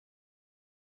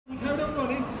carry on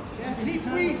running. Yeah, keep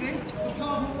breathing, the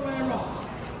car will wear off.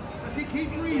 That's it, keep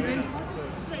breathing.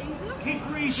 Keep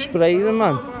breathing. Spray them,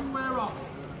 man.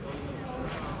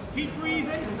 Keep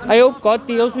breathing. I hope God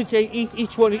deals with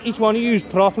each one of you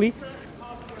properly.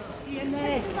 See in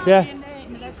there? Yeah. In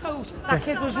the red coat. That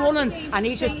kid was running and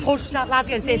he just pushed that lad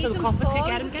against this so the coppers could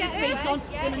get him, get his face on,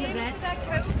 him in the red.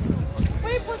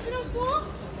 What are you pushing him for?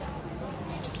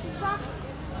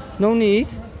 No need.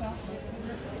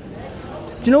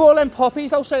 Do you know all them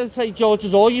poppies outside say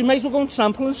George's Hall? You might as well go and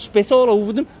trample and spit all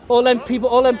over them. All them people,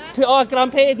 all our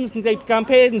grandparents and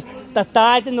great-grandparents that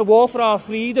died in the war for our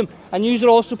freedom, and yous are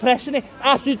all suppressing it.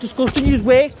 Absolutely disgusting. Yous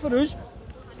worked for us.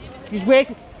 Yous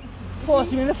worked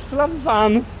 40 minutes, still haven't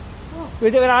found them.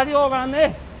 Where are they all around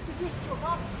there?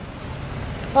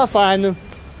 I'll find them.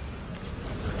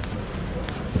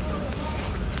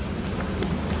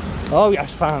 Oh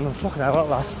yes, found them. Fucking hell, at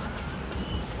last.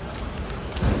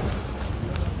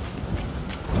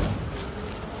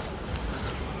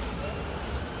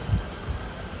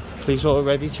 Police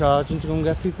already charging to go and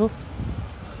get people.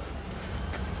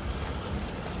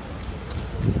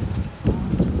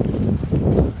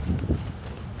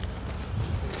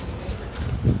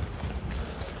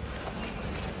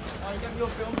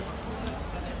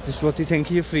 This is what they think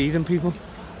of your freedom, people.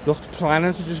 Look,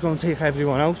 planning to just go and take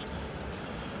everyone out.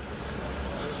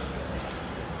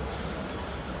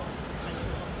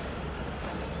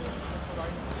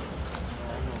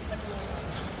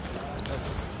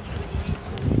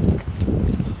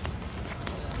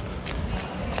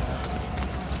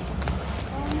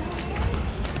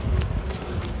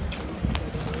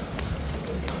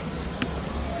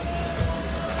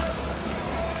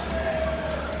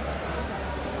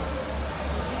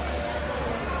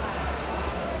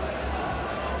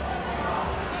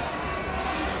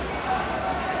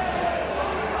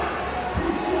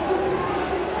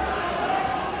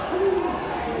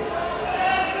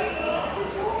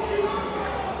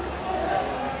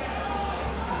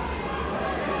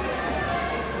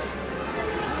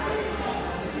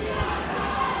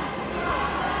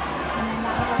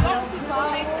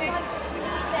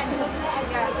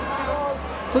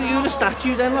 Put you in a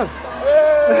statue then, love.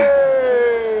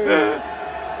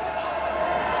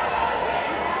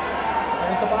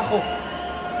 Where's the baffle?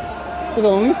 Good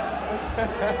only.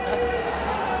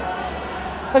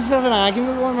 I just had an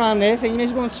argument going around there saying you need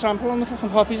to go and trample on the fucking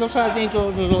poppies outside St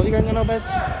George's Hall again, you know,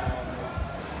 beds.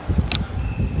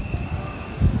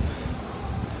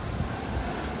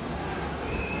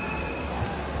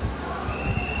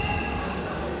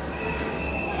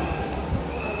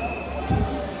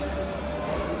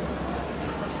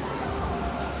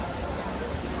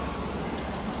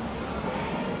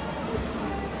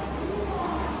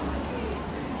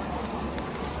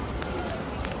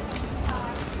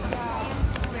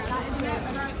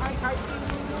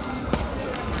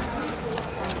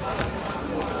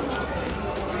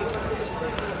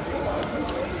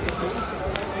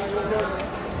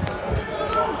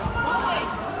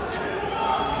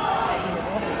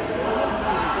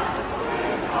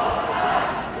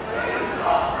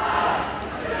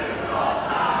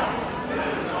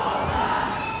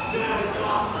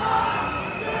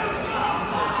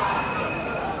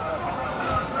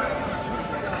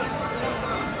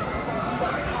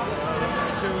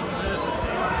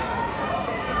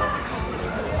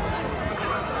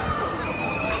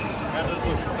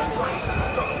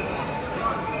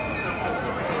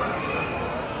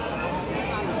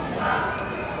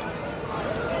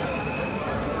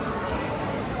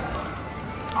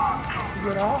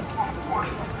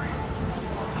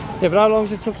 Yeah, but how long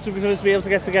has it took for us to be able to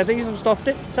get together? You stopped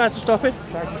it? Tried to stop it?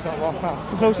 Tried to stop what now?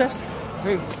 The protest?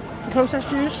 Who? The protest,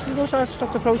 Jews? You go try to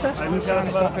stop the protest? I'm trying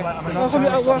to stop it. How come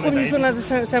you just wouldn't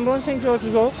assemble on St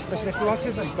George's Hall? Listen, if they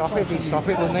wanted to stop it, they'd stop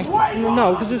it, wouldn't they?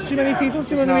 No, because there's too many people,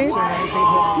 do you know what I mean? Too many people.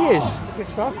 Yes.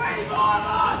 Just stop. You've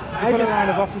got a line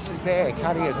of officers there,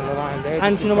 carriers and a line there.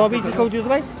 And do you know what, we just go the other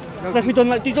way? Like we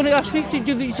done it last week,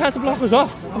 you tried to block us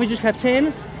off and we just kept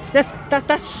turning.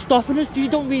 That's stopping us. You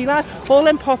don't realise all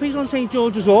them poppies on St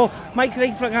George's Hall, my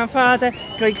great-grandfather,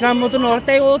 great-grandmother,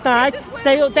 they all died.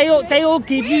 They all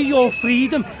give you your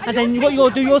freedom, and then what you'll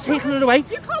do, you're taking it away.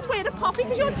 You can't wear the poppy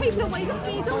because you're taking away the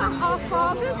freedom that our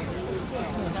fathers.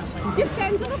 You're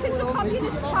sending us into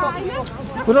communist China.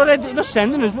 We're already not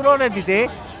sending us. We're already there.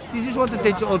 You just want the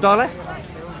digital dollar.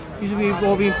 You've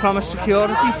all been promised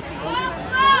security.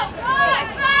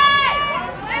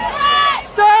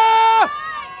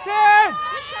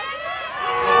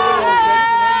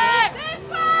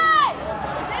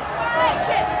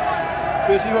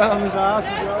 Busy well on his arse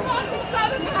as well.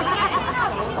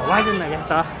 Oh, why didn't I get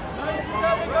that?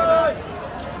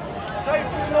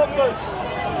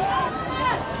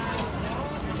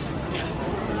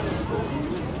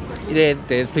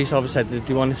 The police officer said that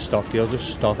they want to stop, they'll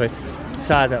just stop it. They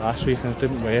tried it last week and it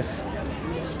didn't work.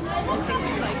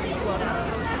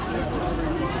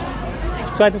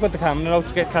 Tried to put the camera out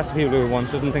to get catch the people who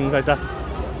wanted and things like that.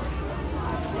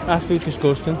 Absolutely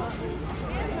disgusting.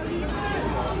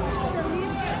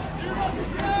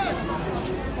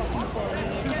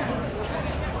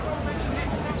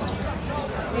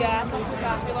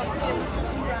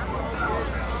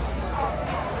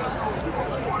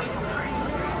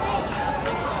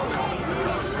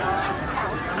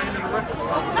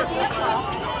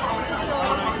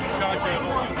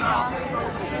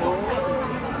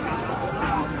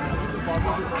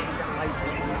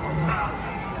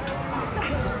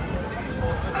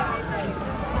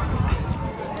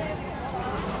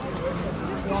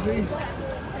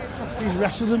 He's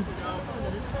arrested them.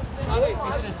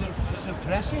 It's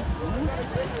suppressing.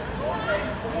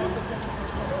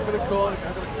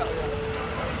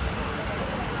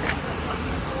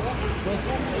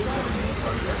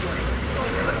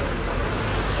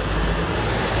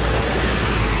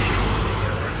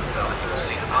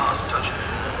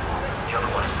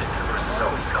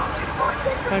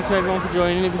 Thanks to everyone for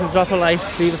joining. If you can drop a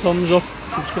like, leave a thumbs up,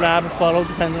 subscribe or follow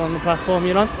depending on the platform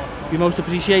you're on, it'd be most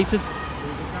appreciated.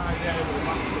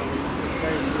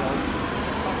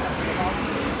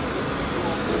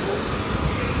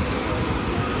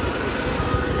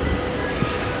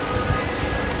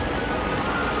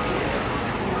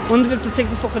 Wonder if they take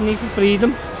the fucking knee for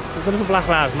freedom. They're going for Black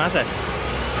Lives Matter.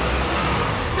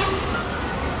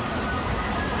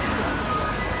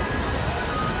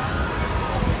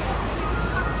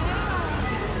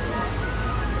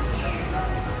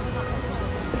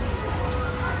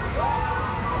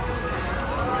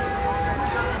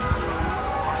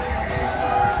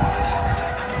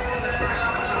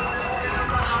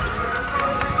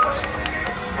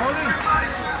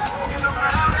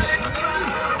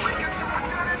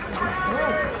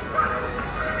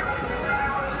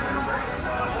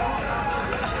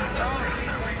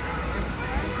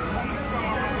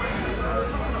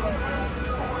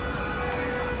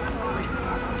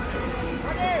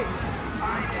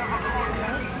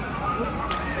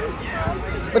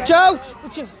 Watch out!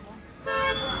 Watch out!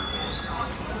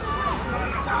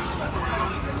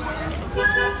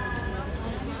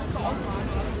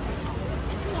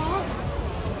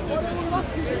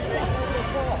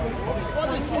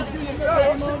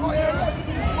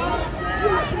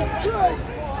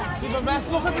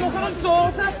 Look at his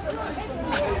daughter.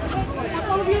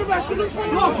 What have you arrested him for?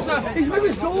 He's with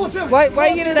his daughter. Why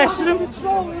are you arresting him? He's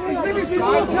with his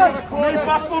daughter. Move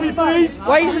back for me, please. Why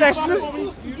are you arresting him?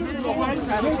 Right,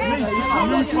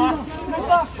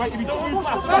 if you don't move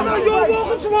back. No, you're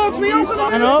walking towards me. How can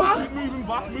I know. Moving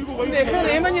back, move away. Nicking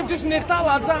him and you've just nicked that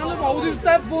lad down the road who's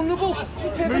dead vulnerable.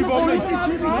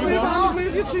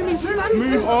 Move your 2 meters down.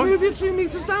 Move on. Move your 2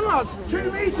 meters down, lads.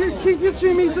 2 meters. Keep your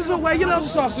 2 meters away, you little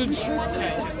sausage.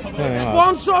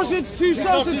 1 sausage, 2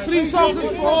 sausage, 3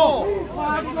 sausage, 4.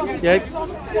 Yeah.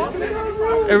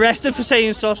 Arrested for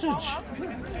saying sausage.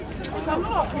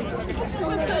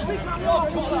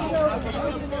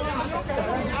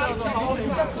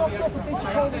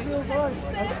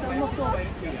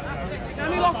 Get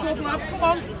me locked up, lads, come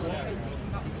on.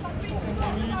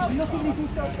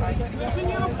 Listen,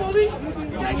 you're a bully.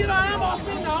 Get your arm off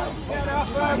me now.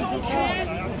 I don't care.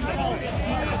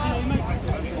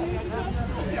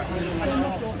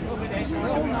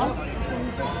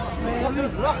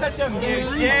 Look at them, you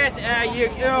jet, you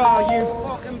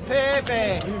fucking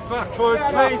baby. Move back for it,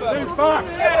 please. Move back.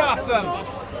 Get off them.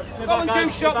 Go and do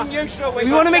something useful.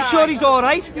 We want to make sure he's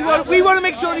alright. We want to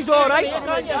make sure he's alright.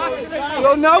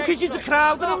 Well, no, because there's a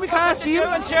crowd and we can't see him.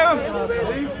 Look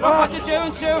what they're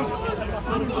doing to him.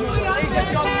 He's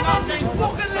done nothing.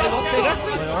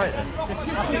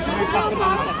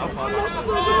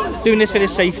 Doing this for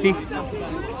his safety.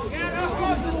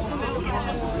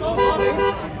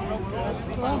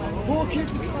 Poor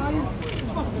kids are crying.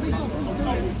 It's not police officers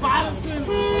doing. Embarrassing.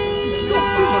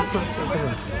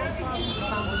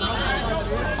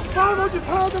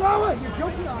 £500 an hour. You're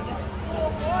joking, aren't you?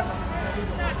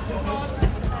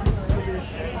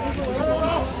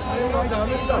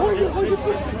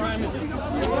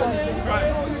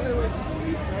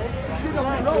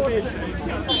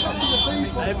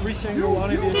 Every single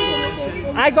one of you.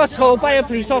 I got told by a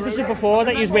police officer before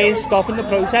that he weren't stopping the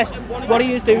protest. What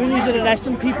he was doing is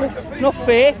arresting people. It's not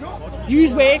fair.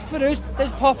 You work for us.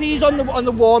 There's poppies on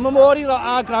the war memorial that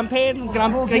our grandparents and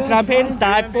great-grandparents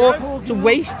died for to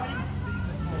waste.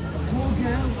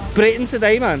 Britain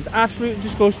today, man. Absolutely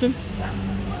disgusting.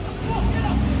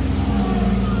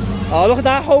 Oh, look at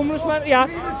that homeless man. Yeah.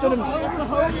 He took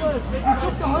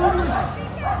the homeless.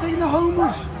 Taking the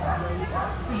homeless.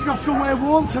 He's got somewhere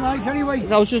warm tonight anyway.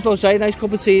 I was just going to say, nice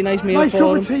cup of tea, nice meal nice for cup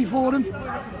him. of tea for him.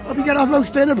 Hope you get a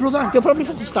roast dinner, brother. They're probably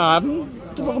fucking starving.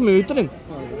 They're fucking mood they're in.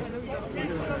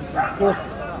 Look,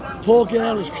 poor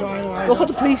girl is crying like Look at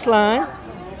the police line.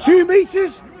 2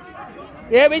 metres.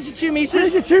 Yeah, where's the 2 metres?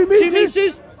 Where's the 2 metres? 2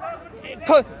 metres.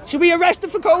 Should we arrest him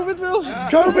for COVID rules?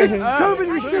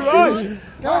 COVID restrictions.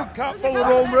 Can't follow the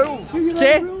wrong rules.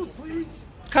 See?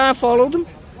 Can't follow them.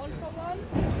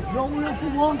 Wrong rule for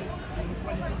one.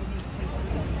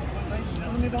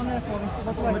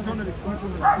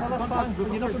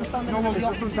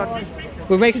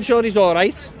 We're making sure he's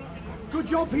alright. Good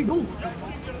job, people.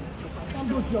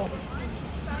 Good job.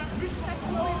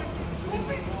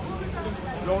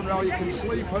 Don't know you can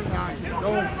sleep at night.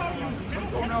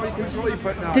 Don't know you can sleep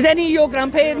at night. Did any of your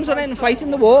grandparents or anything fight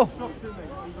in the war?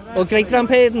 Or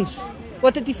great-grandparents?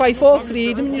 What did they fight for?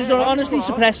 Freedom, and you're honestly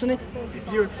suppressing it.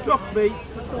 If you suck me,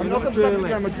 I'm not a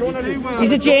journalist.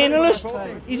 He's a journalist.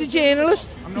 He's a journalist.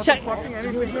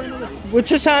 We're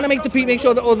just trying to make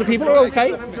sure that other people are okay.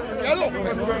 Get up,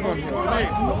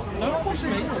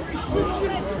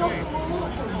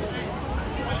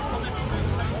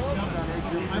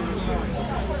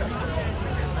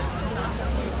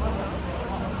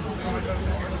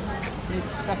 Need to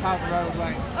step out the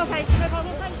roadway. Okay, no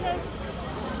problem, thank you.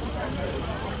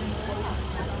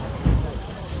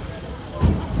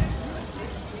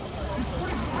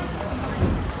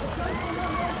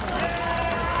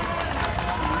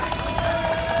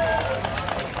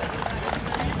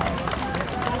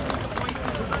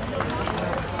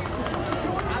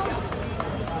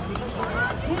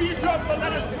 Do your job, but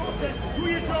let us protest. Do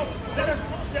your job, let us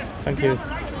protest. Thank We you. have the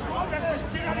right to protest this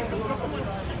tyrannical government.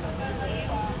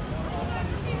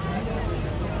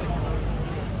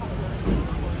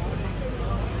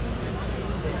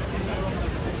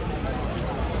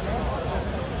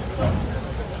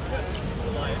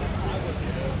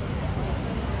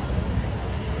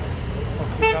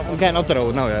 I'm getting up the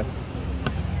road now, yeah.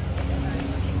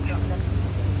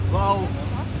 Well,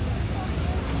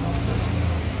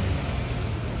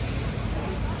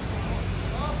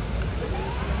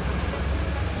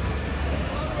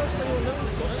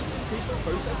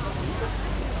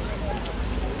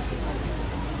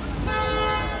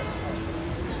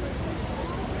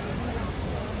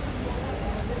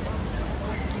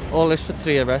 All this for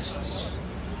 3 arrests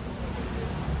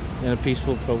in a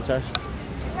peaceful protest.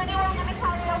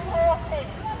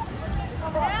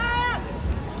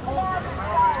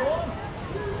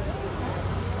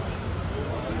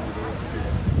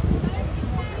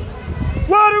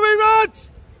 what do we want?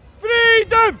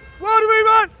 Freedom! What do we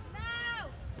want? No!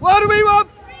 What do we want?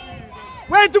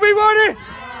 When do we want it?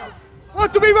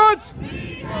 What do we want?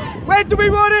 When do we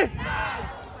want it?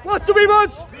 What do we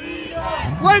want?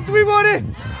 When do we want it?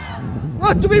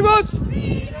 What do we want?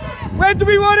 When do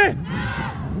we want it?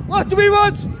 What do we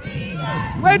want?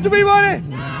 When do we want it?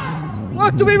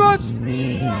 What do we want?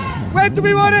 When do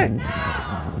we want it?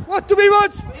 What do we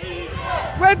want?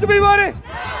 When do we want it?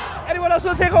 Anyone else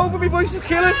want to take over? My voice is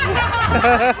killing.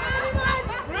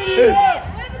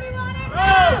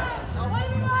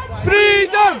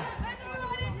 Freedom!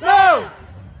 No!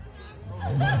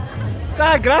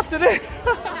 That grafted it.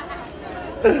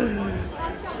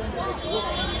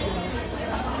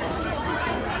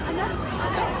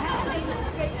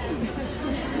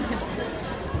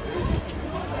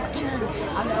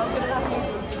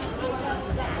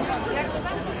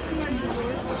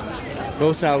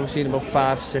 Both now we've seen about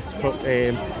 5-6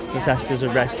 protesters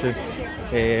arrested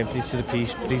due to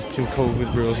these 2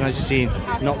 COVID rules, and as you've seen,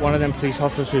 not one of them police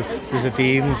officers is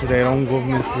adhering to their own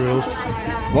government rules.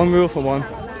 One rule for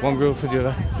one rule for the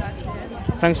other.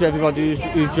 Thanks to everybody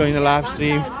who's joined the live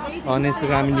stream on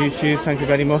Instagram and YouTube. Thank you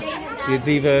very much. If you'd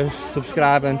leave a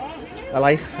subscribe and a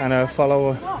like and a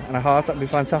follow and a heart, that'd be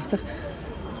fantastic.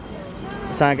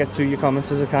 I'll try and get through your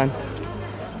comments as I can.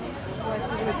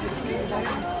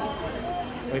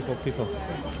 Wake up, people.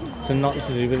 It's nothing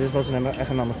to do with this, was an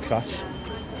economic crash.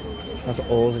 That's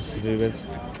all it's to do with.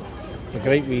 The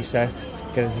Great Reset,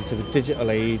 get us into the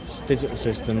digital age, digital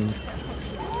system.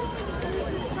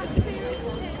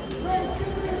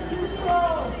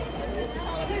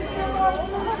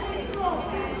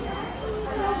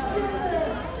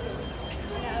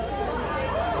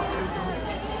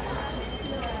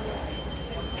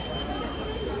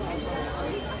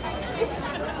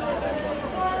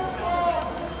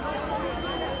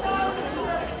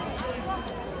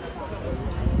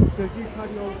 So if you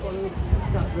carry on following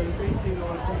that road, basically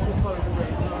like just follow the way.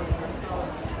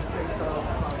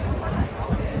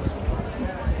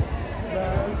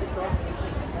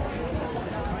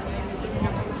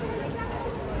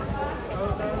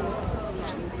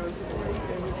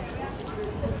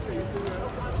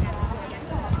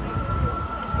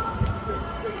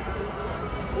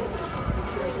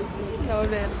 Oh,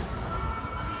 really?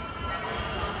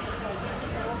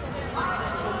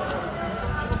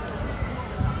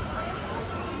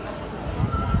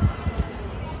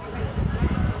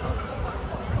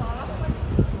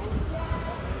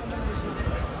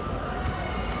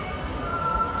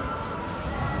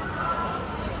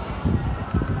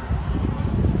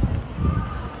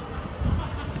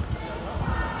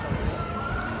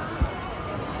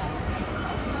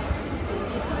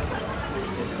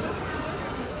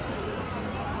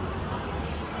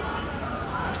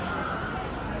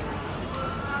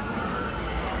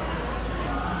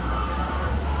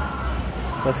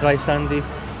 That's right, Sandy.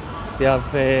 They have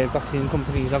vaccine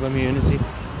companies have immunity,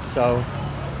 so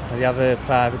they have a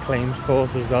private claims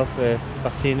court as well for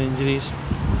vaccine injuries.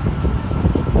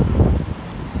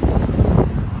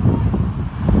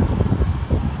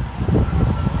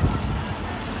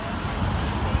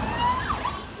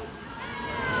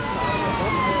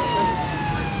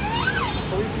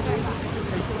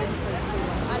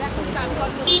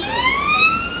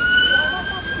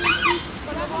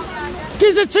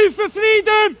 Gives a two for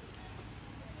freedom!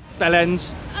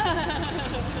 Bellends.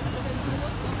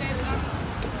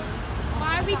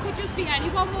 Why we could just be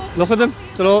anyone more. Look at them.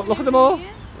 Look at them all.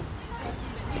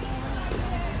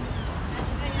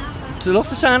 They look,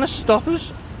 they're trying to stop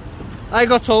us. I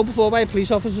got told before by a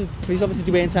police officer they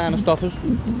weren't trying to stop us.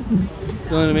 You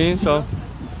know what I mean? So.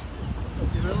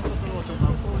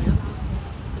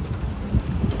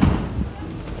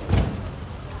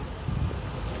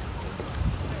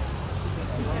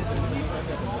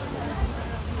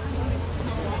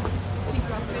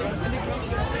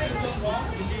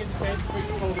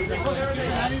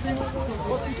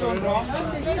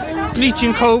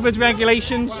 Breaching COVID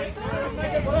regulations.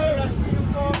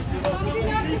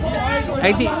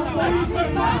 Hey,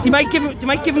 they might give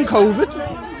him COVID.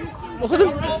 Look at him.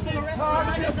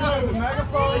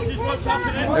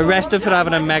 Arrested for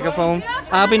having a megaphone.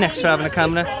 I'll be next for having a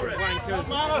camera. We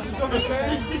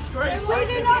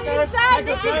do not consent.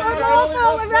 This is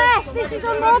unlawful arrest. This is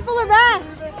unlawful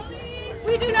arrest.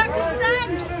 We do not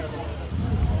consent.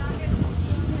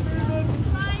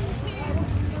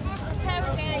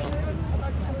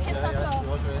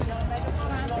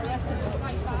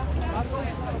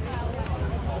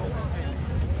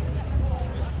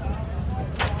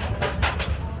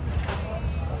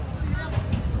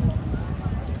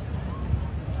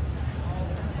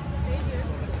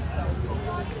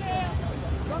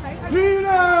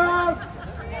 Freedom!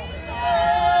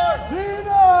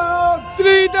 Freedom!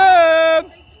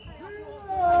 Freedom!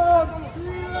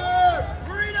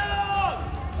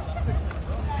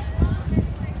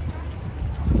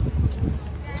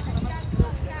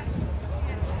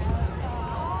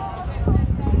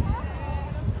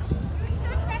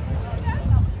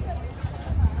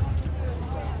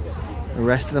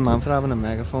 Arrested a man for having a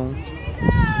megaphone.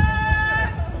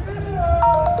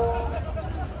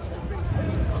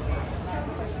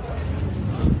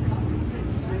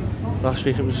 Last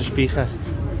week it was a speaker,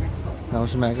 now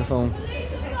it's a megaphone.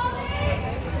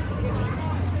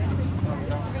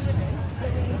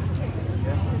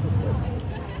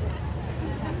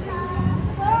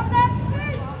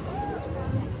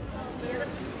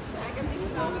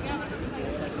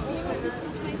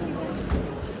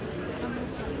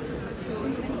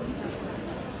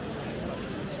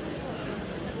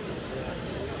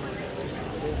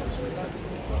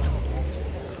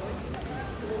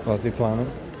 What are they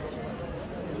planning?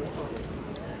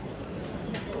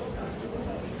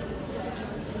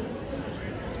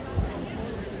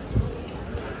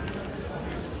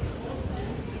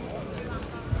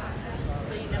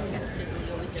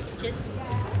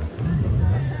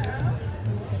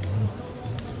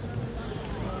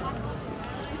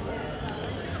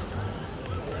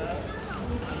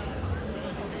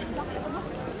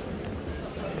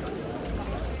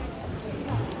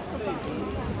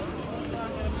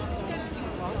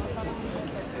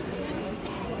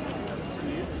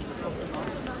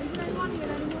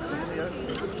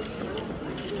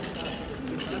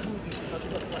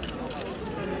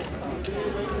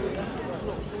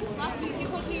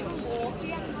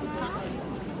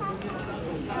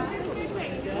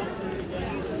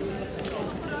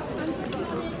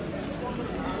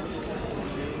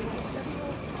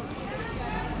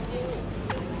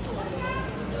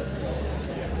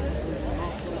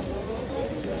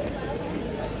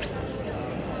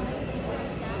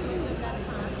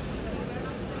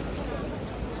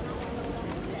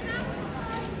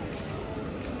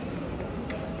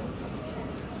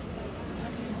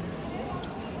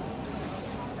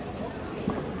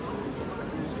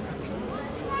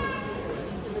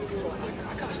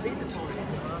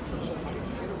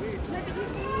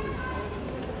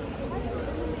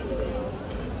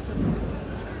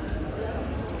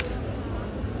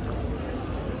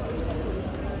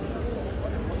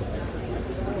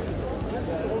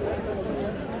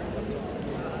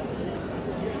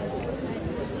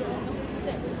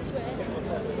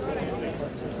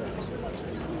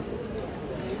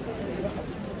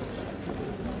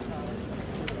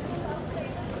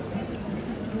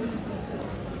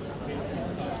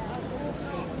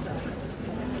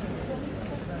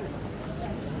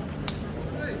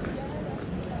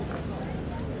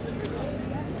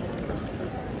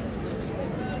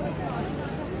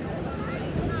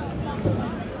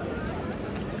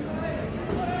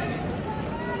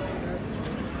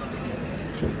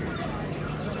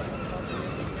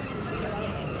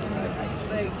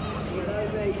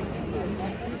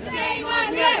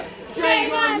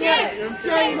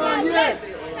 Shame on you!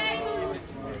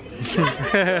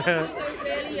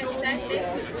 Really accept this.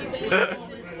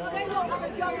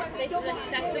 This is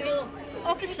acceptable.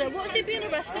 Officer, what's he being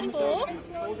arrested for?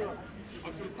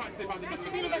 What's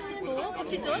he being arrested for?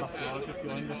 What's he done? I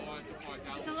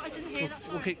didn't hear that.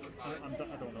 Okay, I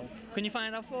don't know. Can you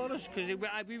find out for us? Because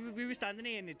we were standing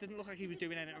here and it didn't look like he was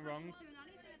doing anything wrong.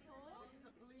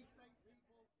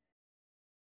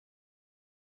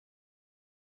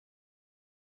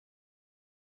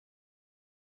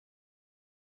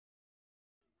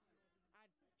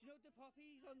 Do you know the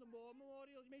poppies on the Moore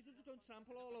Memorial? You may as well just go and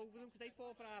trample all over them because they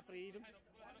fought for our freedom.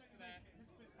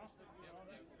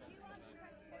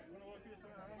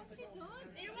 What's he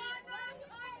done? You want that?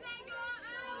 I think you're